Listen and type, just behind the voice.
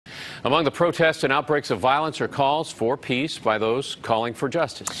Among the protests and outbreaks of violence are calls for peace by those calling for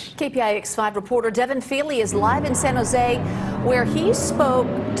justice. KPIX 5 reporter Devin Fehely is live in San Jose, where he spoke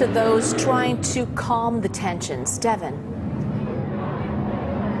to those trying to calm the tensions. Devin.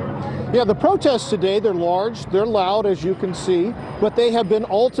 Yeah, the protests today, they're large, they're loud, as you can see, but they have been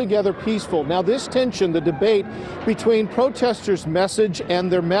altogether peaceful. Now, this tension, the debate between protesters' message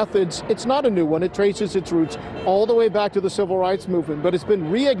and their methods, it's not a new one. It traces its roots all the way back to the civil rights movement, but it's been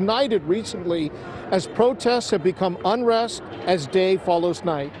reignited recently as protests have become unrest as day follows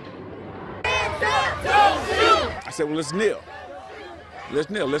night. I said, well, let's kneel. Let's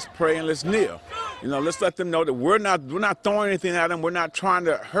kneel. Let's pray and let's kneel. You know, let's let them know that we're not throwing anything at them. We're not trying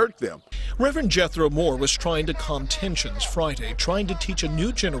to hurt them. Reverend Jethro Moore was trying to calm tensions Friday, trying to teach a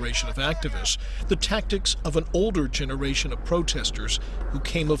new generation of activists the tactics of an older generation of protesters who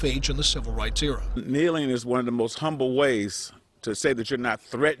came of age in the civil rights era. Kneeling is one of the most humble ways to say that you're not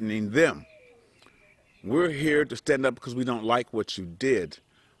threatening them. We're here to stand up because we don't like what you did.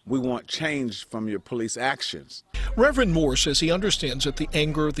 We want change from your police actions. Reverend Moore says he understands that the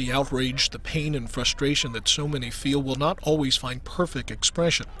anger, the outrage, the pain and frustration that so many feel will not always find perfect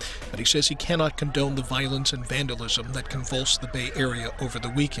expression. But he says he cannot condone the violence and vandalism that convulsed the Bay Area over the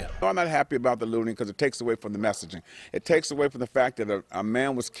weekend. I'm not happy about the looting because it takes away from the messaging. It takes away from the fact that a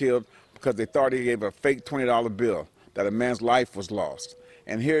man was killed because they thought he gave a fake $20 bill, that a man's life was lost.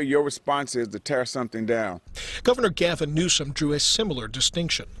 And here your response is to tear something down. Governor Gavin Newsom drew a similar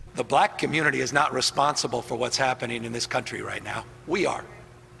distinction. The black community is not responsible for what's happening in this country right now. We are.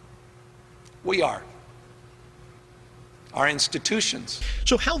 We are. Our institutions.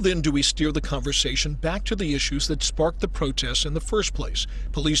 So how then do we steer the conversation back to the issues that sparked the protests in the first place?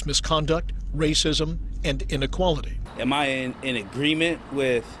 Police misconduct, racism, and inequality. Am I in agreement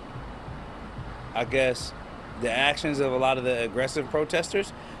with, I guess, the actions of a lot of the aggressive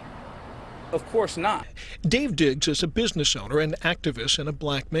protesters? Of course not. Dave Diggs is a business owner and activist and a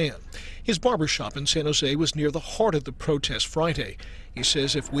black man. His barbershop in San Jose was near the heart of the protest Friday. He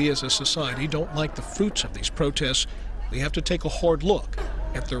says if we as a society don't like the fruits of these protests, we have to take a hard look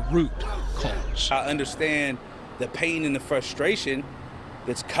at their root cause. I understand the pain and the frustration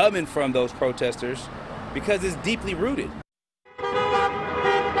that's coming from those protesters because it's deeply rooted.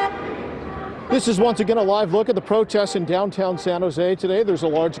 This is once again a live look at the protests in downtown San Jose today. There's a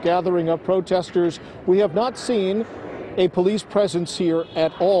large gathering of protesters. We have not seen a police presence here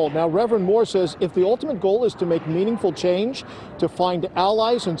at all. Now, Reverend Moore says if the ultimate goal is to make meaningful change, to find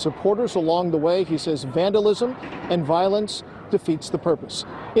allies and supporters along the way, he says vandalism and violence defeats the purpose.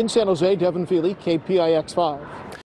 In San Jose, Devin Fehely, KPIX 5.